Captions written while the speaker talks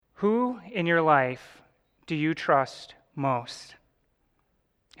Who in your life do you trust most?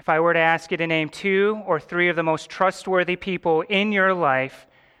 If I were to ask you to name 2 or 3 of the most trustworthy people in your life,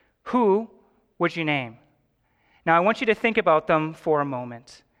 who would you name? Now, I want you to think about them for a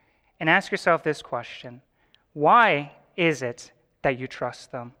moment and ask yourself this question. Why is it that you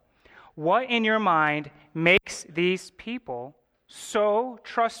trust them? What in your mind makes these people so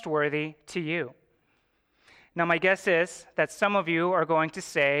trustworthy to you? Now, my guess is that some of you are going to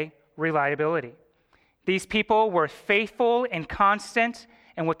say reliability. These people were faithful and constant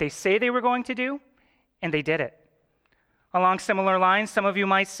in what they say they were going to do, and they did it. Along similar lines, some of you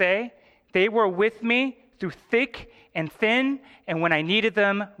might say, they were with me through thick and thin and when I needed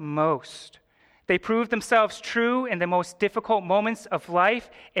them most. They proved themselves true in the most difficult moments of life,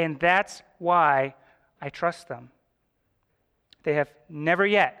 and that's why I trust them. They have never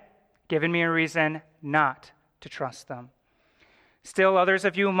yet given me a reason not to trust them. Still, others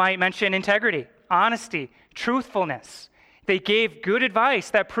of you might mention integrity, honesty, truthfulness. They gave good advice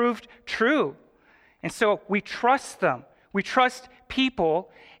that proved true. And so we trust them. We trust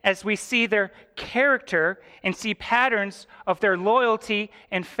people as we see their character and see patterns of their loyalty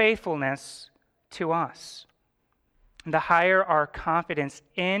and faithfulness to us. And the higher our confidence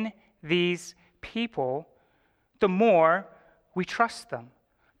in these people, the more we trust them,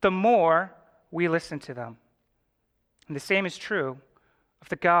 the more we listen to them. And the same is true of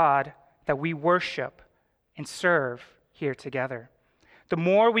the God that we worship and serve here together. The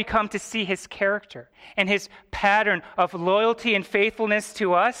more we come to see his character and his pattern of loyalty and faithfulness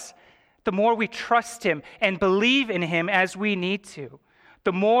to us, the more we trust him and believe in him as we need to.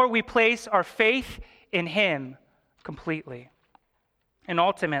 The more we place our faith in him completely. And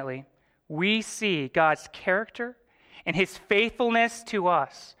ultimately, we see God's character and his faithfulness to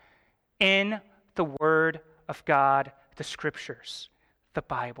us in the Word of God, the Scriptures, the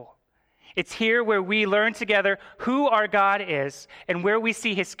Bible. It's here where we learn together who our God is and where we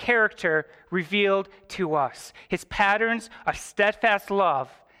see his character revealed to us, his patterns of steadfast love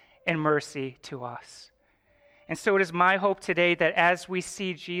and mercy to us. And so it is my hope today that as we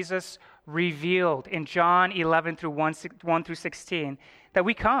see Jesus revealed in John 11 through 1 through 16, that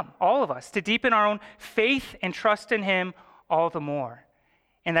we come, all of us, to deepen our own faith and trust in him all the more.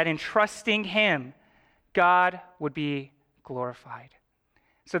 And that in trusting him, God would be glorified.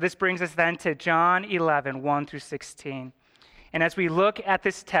 So this brings us then to John 11, 1 through 16. And as we look at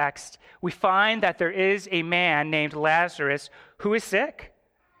this text, we find that there is a man named Lazarus who is sick.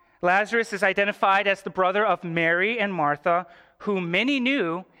 Lazarus is identified as the brother of Mary and Martha, whom many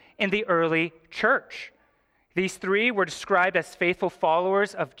knew in the early church. These 3 were described as faithful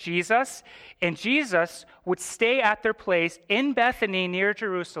followers of Jesus, and Jesus would stay at their place in Bethany near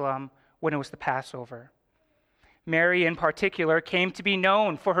Jerusalem when it was the Passover. Mary, in particular, came to be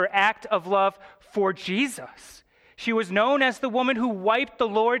known for her act of love for Jesus. She was known as the woman who wiped the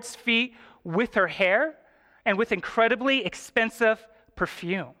Lord's feet with her hair and with incredibly expensive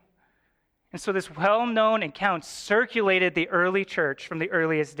perfume. And so this well-known account circulated the early church from the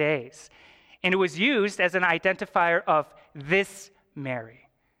earliest days. And it was used as an identifier of this Mary.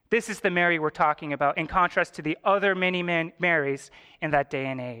 This is the Mary we're talking about, in contrast to the other many Marys in that day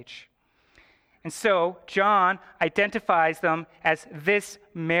and age. And so John identifies them as this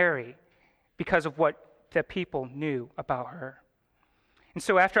Mary because of what the people knew about her. And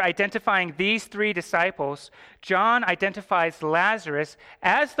so after identifying these 3 disciples, John identifies Lazarus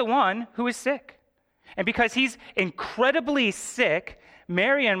as the one who is sick. And because he's incredibly sick,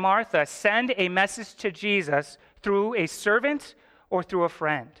 Mary and Martha send a message to Jesus through a servant or through a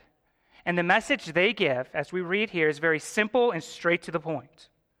friend. And the message they give, as we read here, is very simple and straight to the point.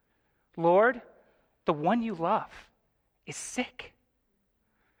 Lord, the one you love is sick.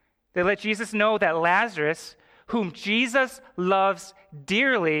 They let Jesus know that Lazarus, whom Jesus loves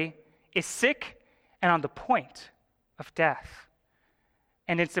dearly, is sick and on the point of death.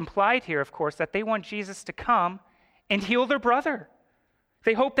 And it's implied here, of course, that they want Jesus to come and heal their brother.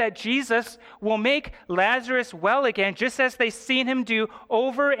 They hope that Jesus will make Lazarus well again, just as they've seen him do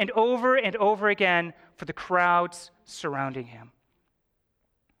over and over and over again for the crowds surrounding him.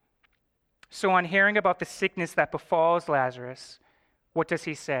 So on hearing about the sickness that befalls Lazarus, what does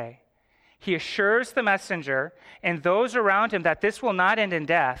he say? He assures the messenger and those around him that this will not end in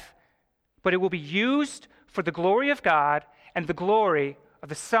death, but it will be used for the glory of God and the glory of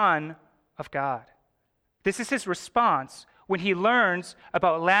the Son of God. This is his response when he learns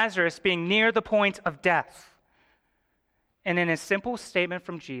about Lazarus being near the point of death. And in a simple statement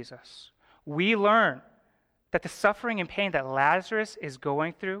from Jesus, we learn that the suffering and pain that Lazarus is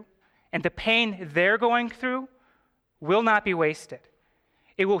going through and the pain they're going through will not be wasted.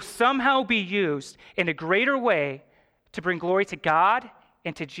 It will somehow be used in a greater way to bring glory to God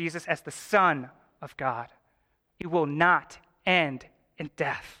and to Jesus as the Son of God. It will not end in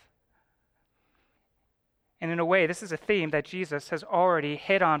death. And in a way, this is a theme that Jesus has already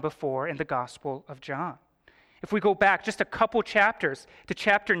hit on before in the Gospel of John. If we go back just a couple chapters to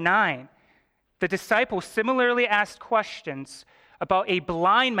chapter 9, the disciples similarly asked questions about a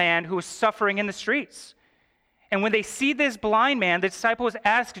blind man who was suffering in the streets. And when they see this blind man, the disciples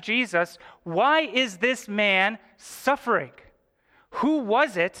ask Jesus, "Why is this man suffering? Who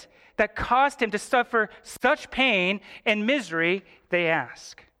was it that caused him to suffer such pain and misery?" they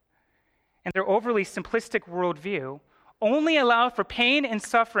ask. And their overly simplistic worldview only allowed for pain and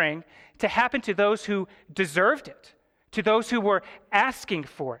suffering to happen to those who deserved it, to those who were asking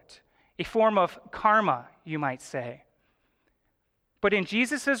for it, a form of karma, you might say. But in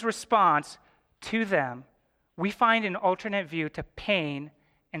Jesus' response to them, we find an alternate view to pain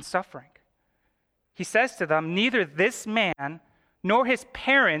and suffering. He says to them, "Neither this man nor his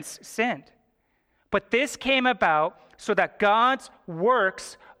parents sinned, but this came about so that God's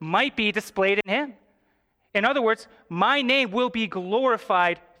works might be displayed in him." In other words, my name will be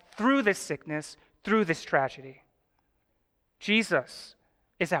glorified through this sickness, through this tragedy. Jesus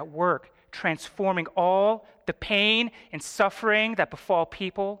is at work transforming all the pain and suffering that befall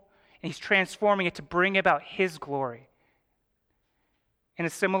people, and he's transforming it to bring about his glory. In a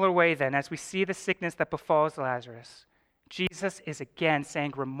similar way, then, as we see the sickness that befalls Lazarus, Jesus is again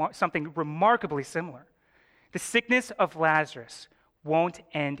saying something remarkably similar. The sickness of Lazarus won't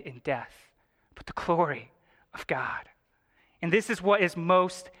end in death, but the glory of God. And this is what is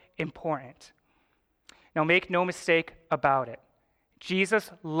most important. Now, make no mistake about it.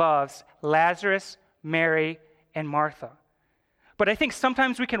 Jesus loves Lazarus, Mary, and Martha. But I think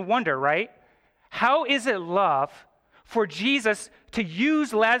sometimes we can wonder, right? How is it love for Jesus to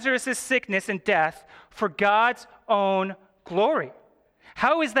use Lazarus' sickness and death for God's own glory?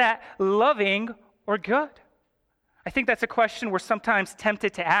 How is that loving or good? I think that's a question we're sometimes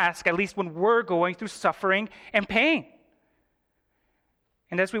tempted to ask, at least when we're going through suffering and pain.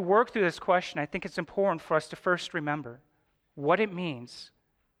 And as we work through this question, I think it's important for us to first remember what it means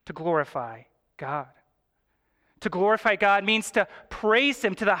to glorify God. To glorify God means to praise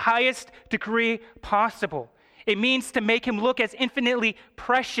him to the highest degree possible. It means to make him look as infinitely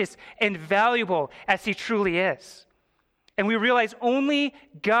precious and valuable as he truly is. And we realize only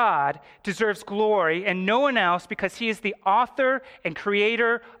God deserves glory and no one else, because he is the author and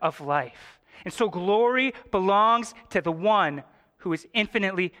creator of life. And so glory belongs to the one who is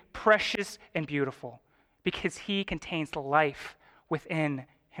infinitely precious and beautiful, because he contains life within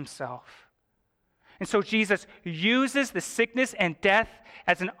himself. And so Jesus uses the sickness and death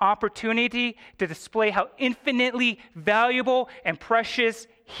as an opportunity to display how infinitely valuable and precious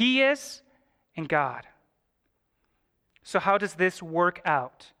he is in God. So how does this work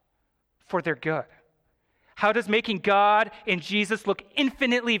out for their good? How does making God and Jesus look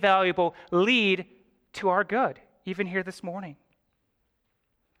infinitely valuable lead to our good, even here this morning?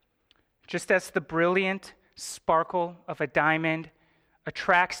 Just as the brilliant sparkle of a diamond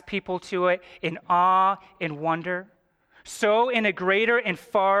attracts people to it in awe and wonder, so in a greater and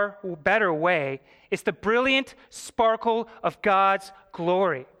far better way is the brilliant sparkle of God's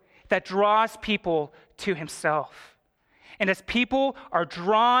glory that draws people to himself. And as people are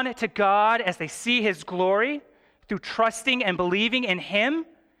drawn to God as they see his glory through trusting and believing in him,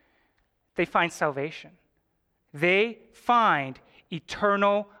 they find salvation. They find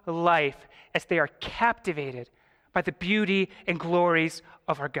eternal life as they are captivated by the beauty and glories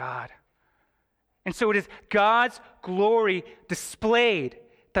of our God. And so it is God's glory displayed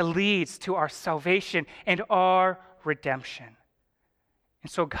that leads to our salvation and our redemption.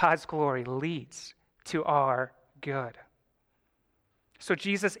 And so God's glory leads to our good. So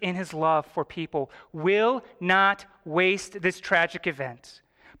Jesus, in his love for people, will not waste this tragic event,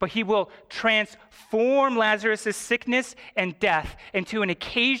 but he will transform Lazarus' sickness and death into an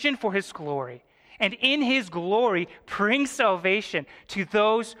occasion for his glory, and in his glory bring salvation to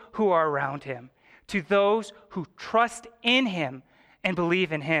those who are around him, to those who trust in him and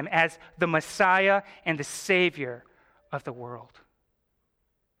believe in him as the Messiah and the Savior of the world.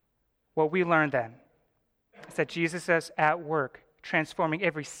 What we learn then is that Jesus is at work transforming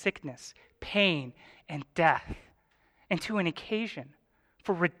every sickness, pain, and death into an occasion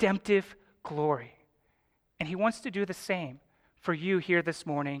for redemptive glory. And he wants to do the same for you here this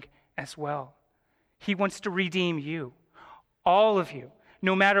morning as well. He wants to redeem you, all of you,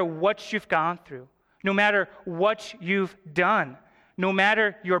 no matter what you've gone through, no matter what you've done, no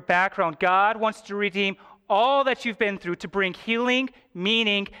matter your background. God wants to redeem all that you've been through to bring healing,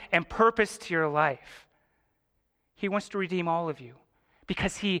 meaning, and purpose to your life. He wants to redeem all of you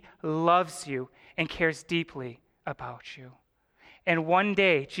because he loves you and cares deeply about you. And one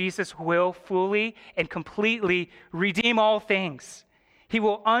day, Jesus will fully and completely redeem all things. He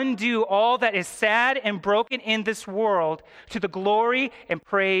will undo all that is sad and broken in this world to the glory and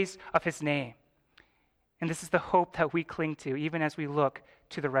praise of his name. And this is the hope that we cling to even as we look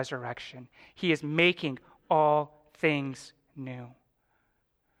to the resurrection. He is making all things new.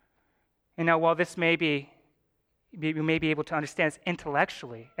 And now, while this we may be able to understand this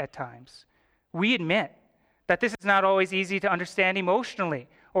intellectually at times, we admit that this is not always easy to understand emotionally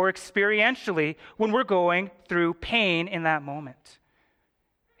or experientially when we're going through pain in that moment.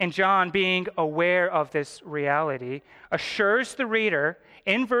 And John, being aware of this reality, assures the reader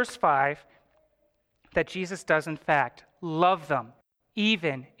in verse 5 that Jesus does in fact love them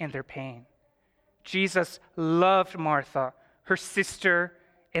even in their pain. Jesus loved Martha, her sister,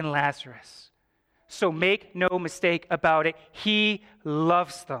 and Lazarus. So make no mistake about it, he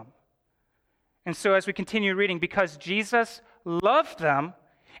loves them. And so as we continue reading, because Jesus loved them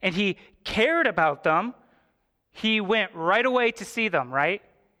and he cared about them, he went right away to see them, right?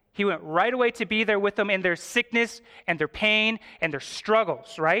 He went right away to be there with them in their sickness and their pain and their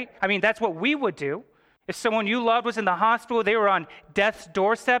struggles, right? I mean, that's what we would do. If someone you loved was in the hospital, they were on death's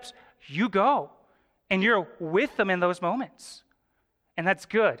doorsteps, you go and you're with them in those moments. And that's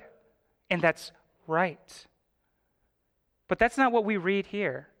good. And that's right. But that's not what we read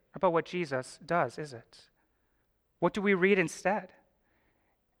here about what Jesus does, is it? What do we read instead?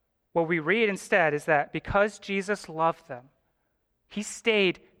 What we read instead is that because Jesus loved them, he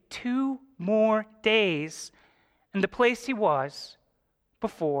stayed 2 more days in the place he was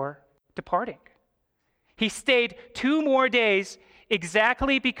before departing. He stayed 2 more days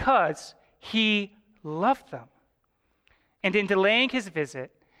exactly because he loved them. And in delaying his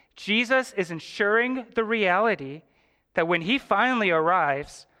visit, Jesus is ensuring the reality that when he finally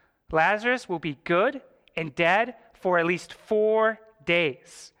arrives, Lazarus will be good and dead for at least 4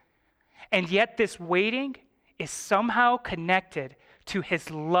 days. And yet this waiting is somehow connected to his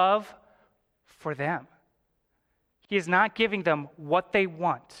love for them. He is not giving them what they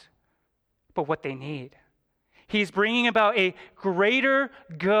want, but what they need. He's bringing about a greater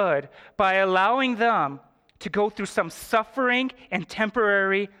good by allowing them to go through some suffering and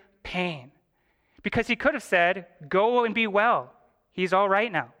temporary pain. Because he could have said, go and be well. He's all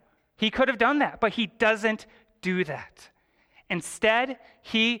right now. He could have done that, but he doesn't do that. Instead,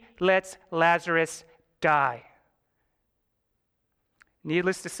 he lets Lazarus die.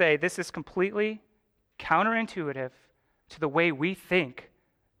 Needless to say, this is completely counterintuitive to the way we think.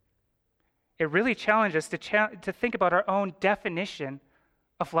 It really challenges us to think about our own definition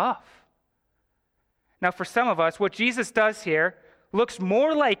of love. Now, for some of us, what Jesus does here looks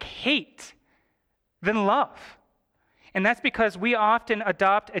more like hate than love. And that's because we often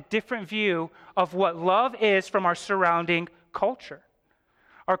adopt a different view of what love is from our surrounding culture.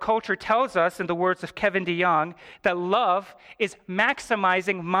 Our culture tells us, in the words of Kevin DeYoung, that love is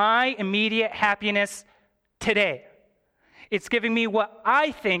maximizing my immediate happiness today. It's giving me what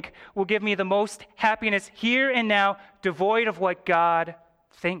I think will give me the most happiness here and now, devoid of what God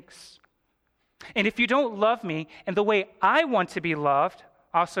thinks. And if you don't love me in the way I want to be loved,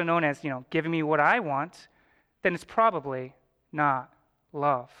 also known as, giving me what I want, then it's probably not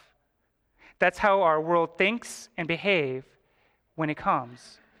love. That's how our world thinks and behaves when it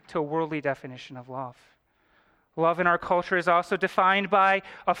comes to a worldly definition of love. Love in our culture is also defined by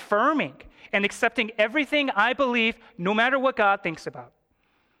affirming and accepting everything I believe, no matter what God thinks about.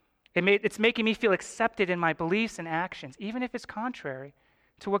 It's making me feel accepted in my beliefs and actions, even if it's contrary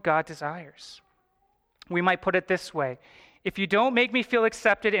to what God desires. We might put it this way: if you don't make me feel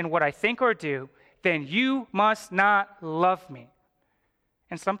accepted in what I think or do, then you must not love me.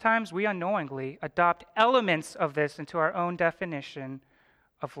 And sometimes we unknowingly adopt elements of this into our own definition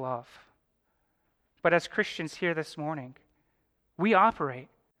of love. But as Christians here this morning, we operate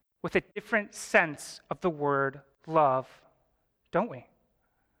with a different sense of the word love, don't we?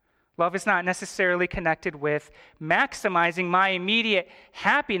 Love is not necessarily connected with maximizing my immediate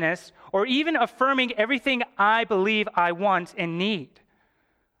happiness or even affirming everything I believe I want and need.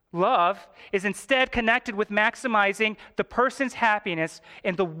 Love is instead connected with maximizing the person's happiness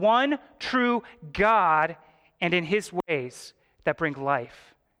in the one true God and in his ways that bring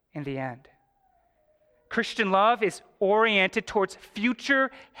life in the end. Christian love is oriented towards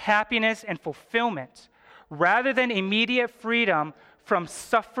future happiness and fulfillment rather than immediate freedom from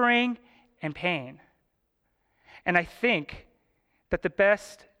suffering and pain. And I think that the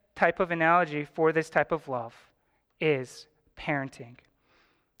best type of analogy for this type of love is parenting.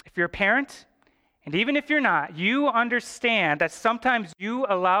 If you're a parent, and even if you're not, you understand that sometimes you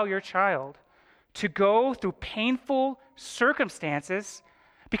allow your child to go through painful circumstances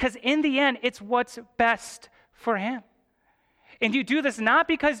because in the end, it's what's best for him. And you do this not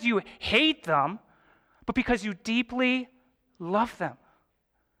because you hate them, but because you deeply love them.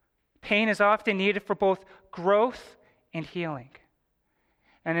 Pain is often needed for both growth and healing.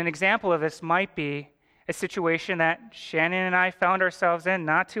 And an example of this might be a situation that Shannon and I found ourselves in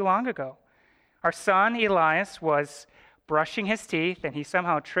not too long ago. Our son, Elias, was brushing his teeth, and he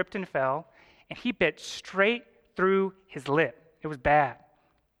somehow tripped and fell, and he bit straight through his lip. It was bad.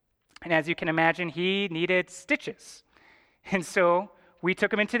 And as you can imagine, he needed stitches. And so we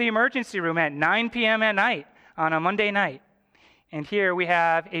took him into the emergency room at 9 p.m. at night on a Monday night. And here we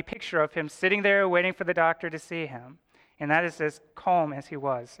have a picture of him sitting there waiting for the doctor to see him. And that is as calm as he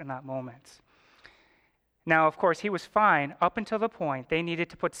was in that moment. Now, of course, he was fine up until the point they needed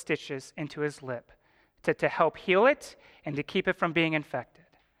to put stitches into his lip to help heal it and to keep it from being infected.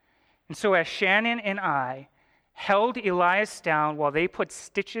 And so as Shannon and I held Elias down while they put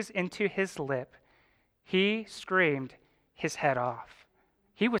stitches into his lip, he screamed his head off.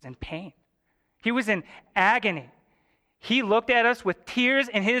 He was in pain. He was in agony. He looked at us with tears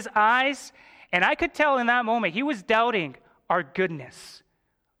in his eyes, and I could tell in that moment he was doubting our goodness.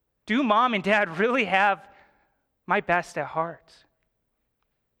 Do mom and dad really have my best at heart?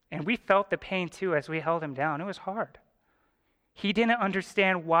 And we felt the pain too as we held him down. It was hard. He didn't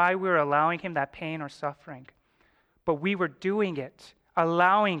understand why we were allowing him that pain or suffering, but we were doing it,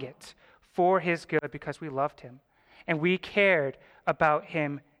 allowing it for his good because we loved him and we cared about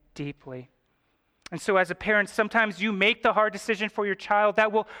him deeply. And so as a parent, sometimes you make the hard decision for your child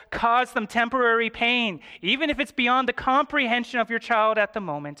that will cause them temporary pain, even if it's beyond the comprehension of your child at the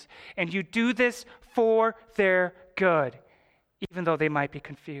moment. And you do this for their good, even though they might be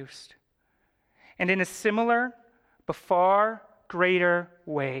confused. And in a similar but far greater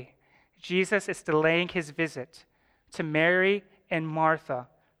way, Jesus is delaying his visit to Mary and Martha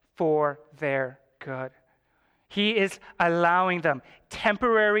for their good. He is allowing them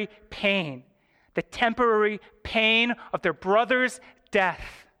temporary pain, the temporary pain of their brother's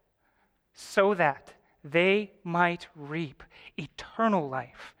death, so that they might reap eternal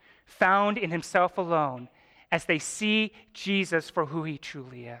life found in himself alone as they see Jesus for who he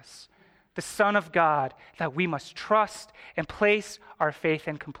truly is, the Son of God that we must trust and place our faith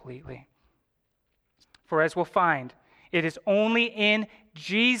in completely. For as we'll find, it is only in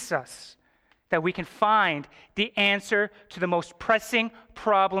Jesus that we can find the answer to the most pressing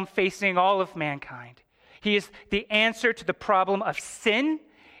problem facing all of mankind. He is the answer to the problem of sin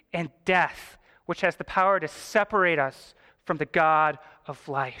and death, which has the power to separate us from the God of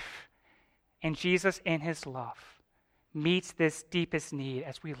life. And Jesus, in his love, meets this deepest need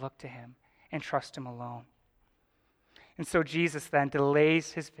as we look to him and trust him alone. And so Jesus then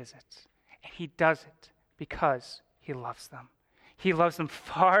delays his visits, and he does it because he loves them. He loves them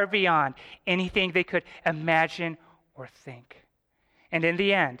far beyond anything they could imagine or think. And in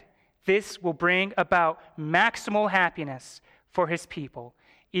the end, this will bring about maximal happiness for his people,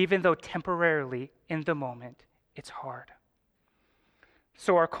 even though temporarily, in the moment, it's hard.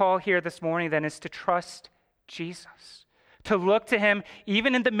 So our call here this morning then is to trust Jesus, to look to him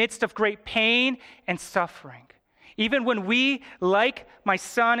even in the midst of great pain and suffering. Even when we, like my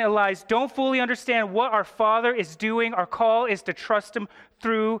son Elias, don't fully understand what our Father is doing, our call is to trust him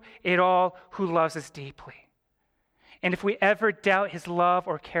through it all, who loves us deeply. And if we ever doubt his love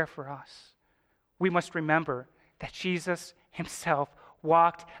or care for us, we must remember that Jesus himself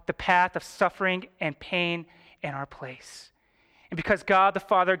walked the path of suffering and pain in our place. And because God the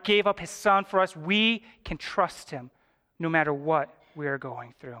Father gave up his Son for us, we can trust him no matter what we are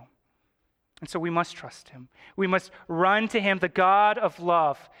going through. And so we must trust him. We must run to him, the God of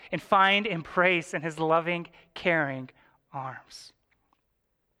love, and find embrace in his loving, caring arms.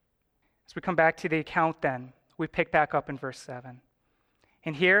 As we come back to the account then, we pick back up in verse 7.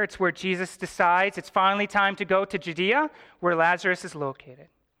 And here it's where Jesus decides it's finally time to go to Judea, where Lazarus is located.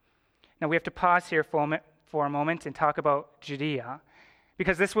 Now we have to pause here for a moment and talk about Judea,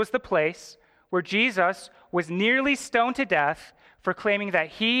 because this was the place where Jesus was nearly stoned to death for claiming that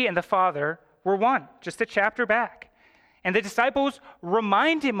he and the Father were one, just a chapter back. And the disciples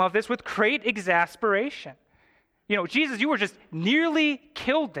remind him of this with great exasperation. You know, Jesus, you were just nearly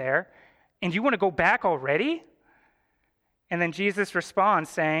killed there, and you want to go back already? And then Jesus responds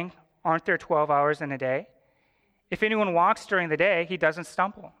saying, aren't there 12 hours in a day? If anyone walks during the day, he doesn't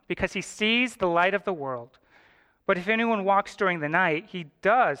stumble, because he sees the light of the world. But if anyone walks during the night, he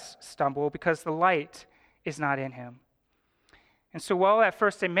does stumble because the light is not in him. And so while at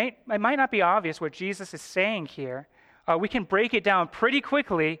first it might not be obvious what Jesus is saying here, we can break it down pretty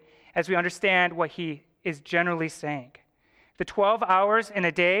quickly as we understand what he is generally saying. The 12 hours in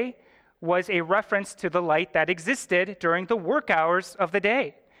a day was a reference to the light that existed during the work hours of the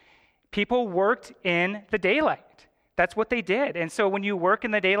day. People worked in the daylight. That's what they did. And so when you work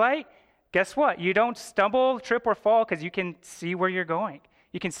in the daylight, guess what? You don't stumble, trip, or fall because you can see where you're going.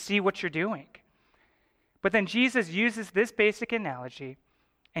 You can see what you're doing. But then Jesus uses this basic analogy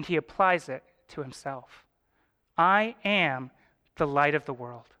and he applies it to himself. I am the light of the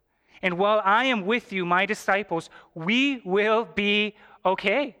world. And while I am with you, my disciples, we will be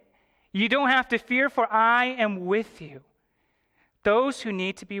okay. You don't have to fear, for I am with you. Those who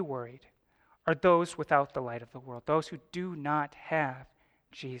need to be worried are those without the light of the world, those who do not have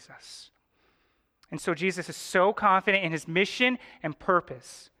Jesus. And so Jesus is so confident in his mission and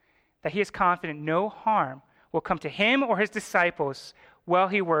purpose that he is confident no harm will come to him or his disciples while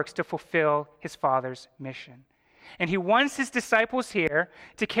he works to fulfill his Father's mission. And he wants his disciples here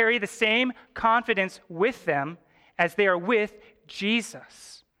to carry the same confidence with them as they are with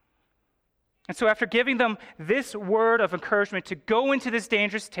Jesus. And so after giving them this word of encouragement to go into this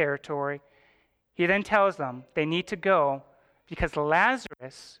dangerous territory, he then tells them they need to go because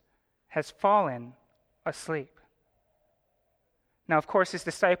Lazarus has fallen asleep. Now, of course, his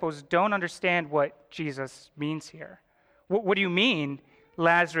disciples don't understand what Jesus means here. What do you mean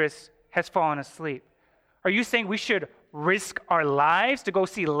Lazarus has fallen asleep? Are you saying we should risk our lives to go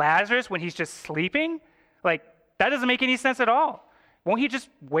see Lazarus when he's just sleeping? Like, that doesn't make any sense at all. Won't he just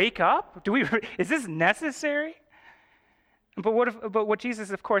wake up? Is this necessary? But what Jesus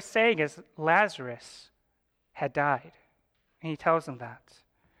is, of course, saying is Lazarus had died. And he tells them that.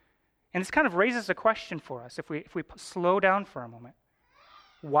 And this kind of raises a question for us if we slow down for a moment.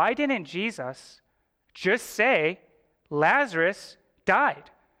 Why didn't Jesus just say Lazarus died?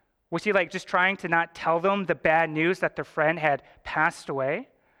 Was he just trying to not tell them the bad news that their friend had passed away?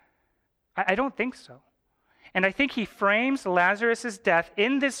 I don't think so. And I think he frames Lazarus' death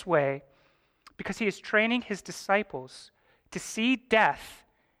in this way because he is training his disciples to see death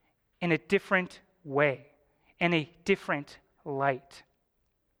in a different way, in a different light.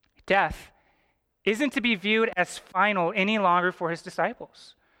 Death isn't to be viewed as final any longer for his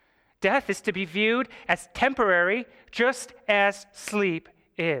disciples. Death is to be viewed as temporary, just as sleep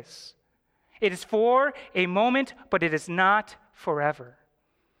is. It is for a moment, but it is not forever.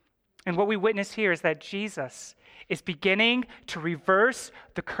 And what we witness here is that Jesus is beginning to reverse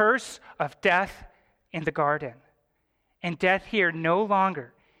the curse of death in the garden. And death here no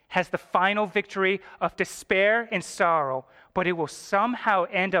longer has the final victory of despair and sorrow, but it will somehow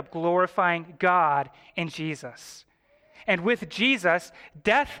end up glorifying God in Jesus. And with Jesus,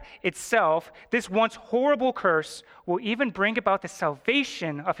 death itself, this once horrible curse, will even bring about the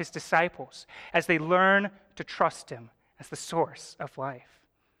salvation of his disciples as they learn to trust him as the source of life.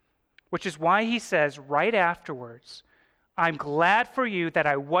 Which is why he says right afterwards, I'm glad for you that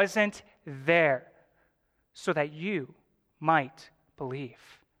I wasn't there, so that you might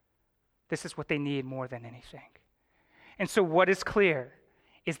believe. This is what they need more than anything. And so what is clear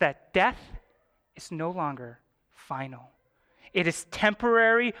is that death is no longer final. It is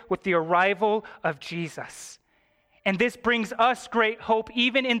temporary with the arrival of Jesus. And this brings us great hope,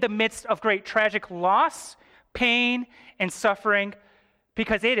 even in the midst of great tragic loss, pain, and suffering,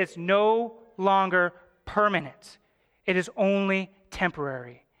 because it is no longer permanent. It is only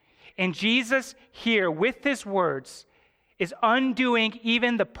temporary. And Jesus here, with his words, is undoing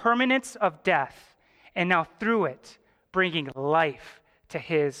even the permanence of death, and now through it, bringing life to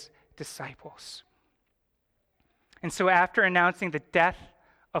his disciples. And so after announcing the death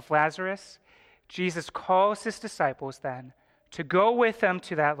of Lazarus, Jesus calls his disciples then to go with him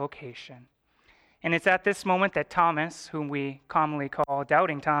to that location. And it's at this moment that Thomas, whom we commonly call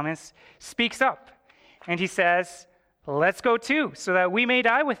Doubting Thomas, speaks up. And he says, let's go too, so that we may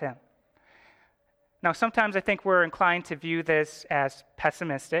die with him. Now, sometimes I think we're inclined to view this as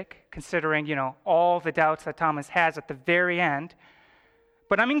pessimistic, considering, all the doubts that Thomas has at the very end.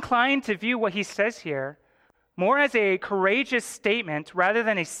 But I'm inclined to view what he says here more as a courageous statement rather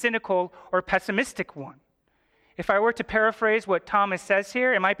than a cynical or pessimistic one. If I were to paraphrase what Thomas says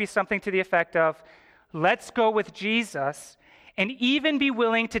here, it might be something to the effect of, let's go with Jesus and even be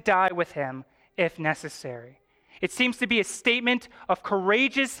willing to die with him if necessary. It seems to be a statement of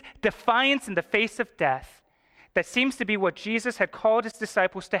courageous defiance in the face of death. That seems to be what Jesus had called his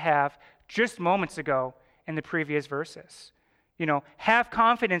disciples to have just moments ago in the previous verses. Have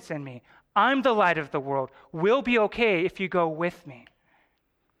confidence in me. I'm the light of the world. We'll be okay if you go with me.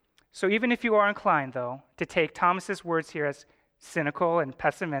 So even if you are inclined, though, to take Thomas's words here as cynical and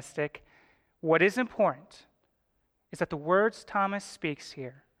pessimistic, what is important is that the words Thomas speaks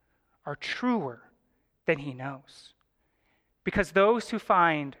here are truer than he knows. Because those who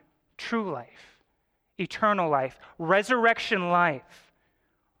find true life, eternal life, resurrection life,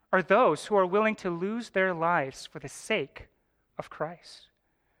 are those who are willing to lose their lives for the sake of Christ.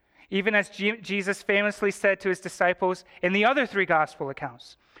 Even as Jesus famously said to his disciples in the other 3 gospel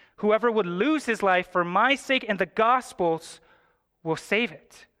accounts, whoever would lose his life for my sake and the gospel's will save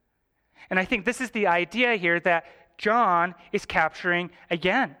it. And I think this is the idea here that John is capturing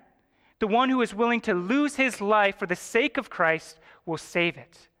again. The one who is willing to lose his life for the sake of Christ will save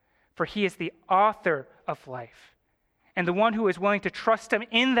it, for he is the author of life. And the one who is willing to trust him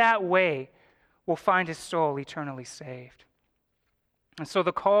in that way will find his soul eternally saved. And so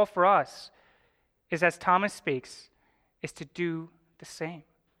the call for us is, as Thomas speaks, is to do the same.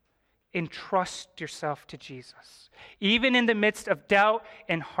 Entrust yourself to Jesus, even in the midst of doubt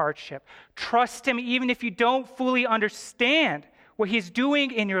and hardship. Trust him even if you don't fully understand what he's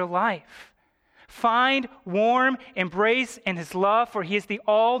doing in your life. Find warm embrace in his love, for he is the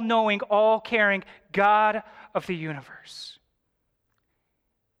all-knowing, all-caring God of the universe.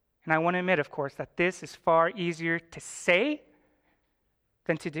 And I want to admit, of course, that this is far easier to say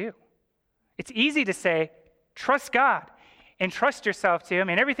than to do. It's easy to say, trust God and trust yourself to him,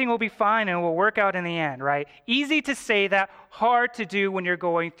 and everything will be fine and will work out in the end, right? Easy to say that, hard to do when you're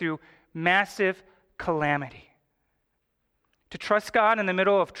going through massive calamity. To trust God in the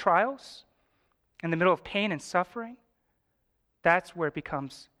middle of trials, in the middle of pain and suffering, that's where it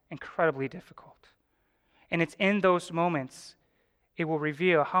becomes incredibly difficult. And it's in those moments it will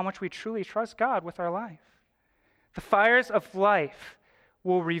reveal how much we truly trust God with our life. The fires of life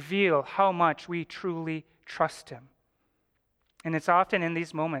will reveal how much we truly trust him. And it's often in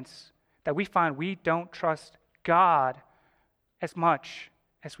these moments that we find we don't trust God as much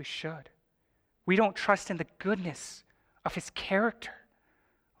as we should. We don't trust in the goodness of his character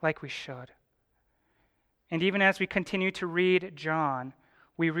like we should. And even as we continue to read John,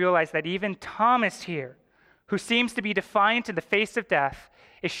 we realize that even Thomas here, who seems to be defiant in the face of death,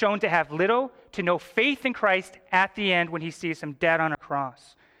 is shown to have little to no faith in Christ at the end when he sees him dead on a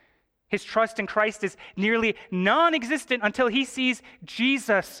cross. His trust in Christ is nearly non-existent until he sees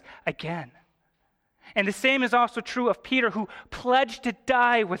Jesus again. And the same is also true of Peter, who pledged to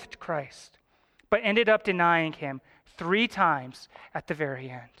die with Christ, but ended up denying him 3 times at the very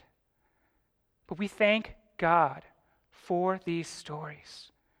end. But we thank God for these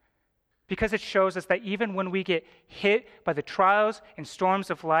stories, because it shows us that even when we get hit by the trials and storms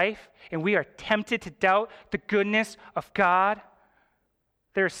of life, and we are tempted to doubt the goodness of God,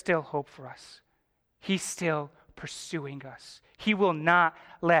 there is still hope for us. He's still pursuing us. He will not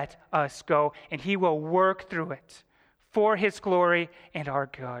let us go, and he will work through it for his glory and our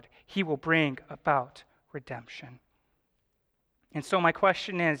good. He will bring about redemption. And so my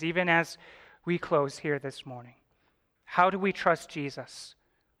question is, even as we close here this morning, how do we trust Jesus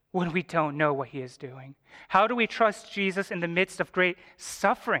when we don't know what he is doing? How do we trust Jesus in the midst of great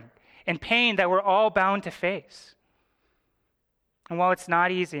suffering and pain that we're all bound to face? And while it's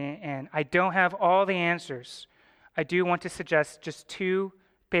not easy and I don't have all the answers, I do want to suggest just 2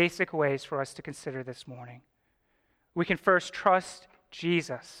 basic ways for us to consider this morning. We can first trust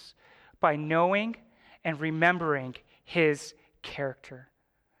Jesus by knowing and remembering his character.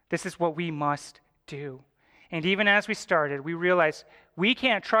 This is what we must do. And even as we started, we realize we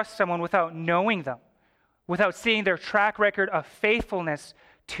can't trust someone without knowing them, without seeing their track record of faithfulness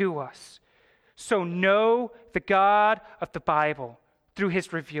to us. So know the God of the Bible through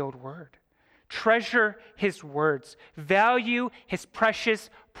his revealed word. Treasure his words. Value his precious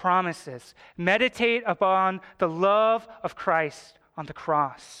promises. Meditate upon the love of Christ on the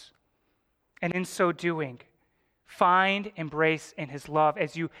cross. And in so doing, find embrace in his love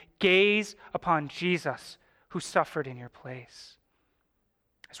as you gaze upon Jesus, who suffered in your place.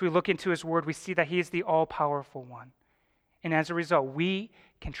 As we look into his word, we see that he is the all-powerful one. And as a result, we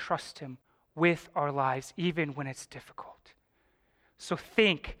can trust him with our lives, even when it's difficult. So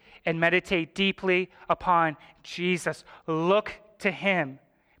think and meditate deeply upon Jesus. Look to him.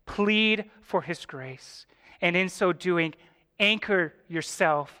 Plead for his grace. And in so doing, anchor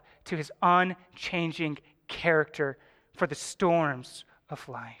yourself to his unchanging character for the storms of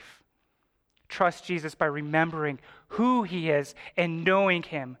life. Trust Jesus by remembering who he is and knowing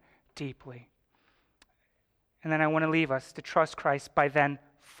him deeply. And then I want to leave us to trust Christ by then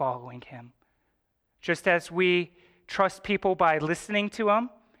following him. Just as we trust people by listening to them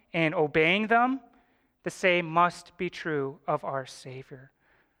and obeying them, the same must be true of our Savior.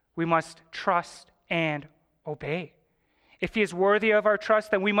 We must trust and obey. If he is worthy of our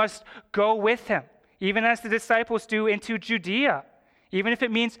trust, then we must go with him, even as the disciples do into Judea, even if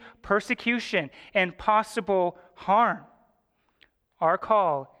it means persecution and possible harm. Our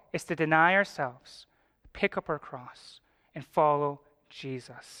call is to deny ourselves, pick up our cross, and follow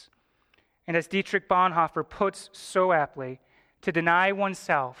Jesus. And as Dietrich Bonhoeffer puts so aptly, to deny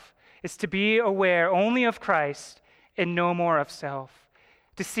oneself is to be aware only of Christ and no more of self,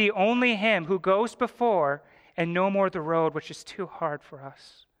 to see only him who goes before and no more the road which is too hard for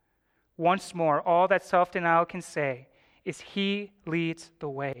us. Once more, all that self-denial can say is he leads the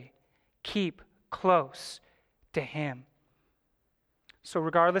way. Keep close to him. So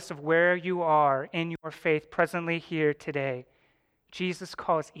regardless of where you are in your faith presently here today, Jesus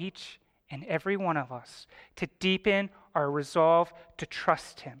calls each and every one of us to deepen our resolve to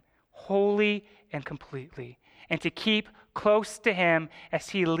trust him wholly and completely, and to keep close to him as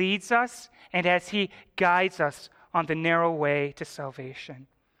he leads us and as he guides us on the narrow way to salvation.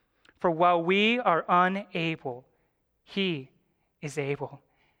 For while we are unable, he is able.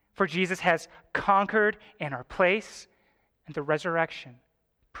 For Jesus has conquered in our place, and the resurrection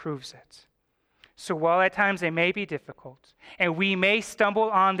proves it. So while at times they may be difficult, and we may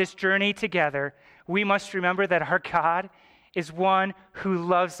stumble on this journey together, we must remember that our God is one who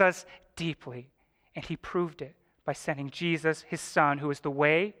loves us deeply, and he proved it by sending Jesus, his Son, who is the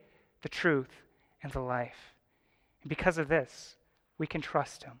way, the truth, and the life. And because of this, we can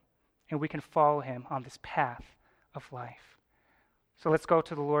trust him, and we can follow him on this path of life. So let's go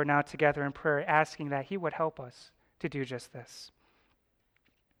to the Lord now together in prayer, asking that he would help us to do just this.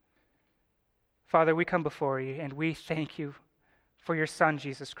 Father, we come before you, and we thank you for your Son,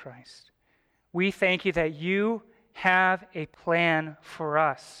 Jesus Christ. We thank you that you have a plan for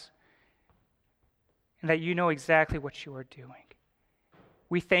us, and that you know exactly what you are doing.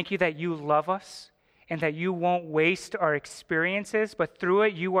 We thank you that you love us, and that you won't waste our experiences, but through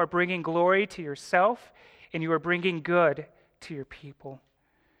it you are bringing glory to yourself, and you are bringing good to your people.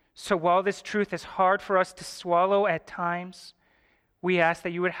 So while this truth is hard for us to swallow at times, we ask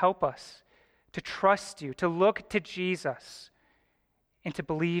that you would help us to trust you, to look to Jesus, and to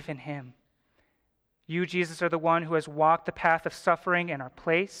believe in him. You, Jesus, are the one who has walked the path of suffering in our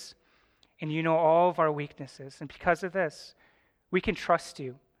place, and you know all of our weaknesses. And because of this, we can trust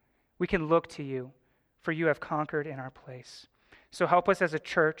you. We can look to you, for you have conquered in our place. So help us as a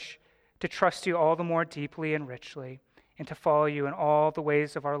church to trust you all the more deeply and richly, and to follow you in all the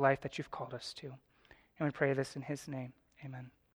ways of our life that you've called us to. And we pray this in his name. Amen.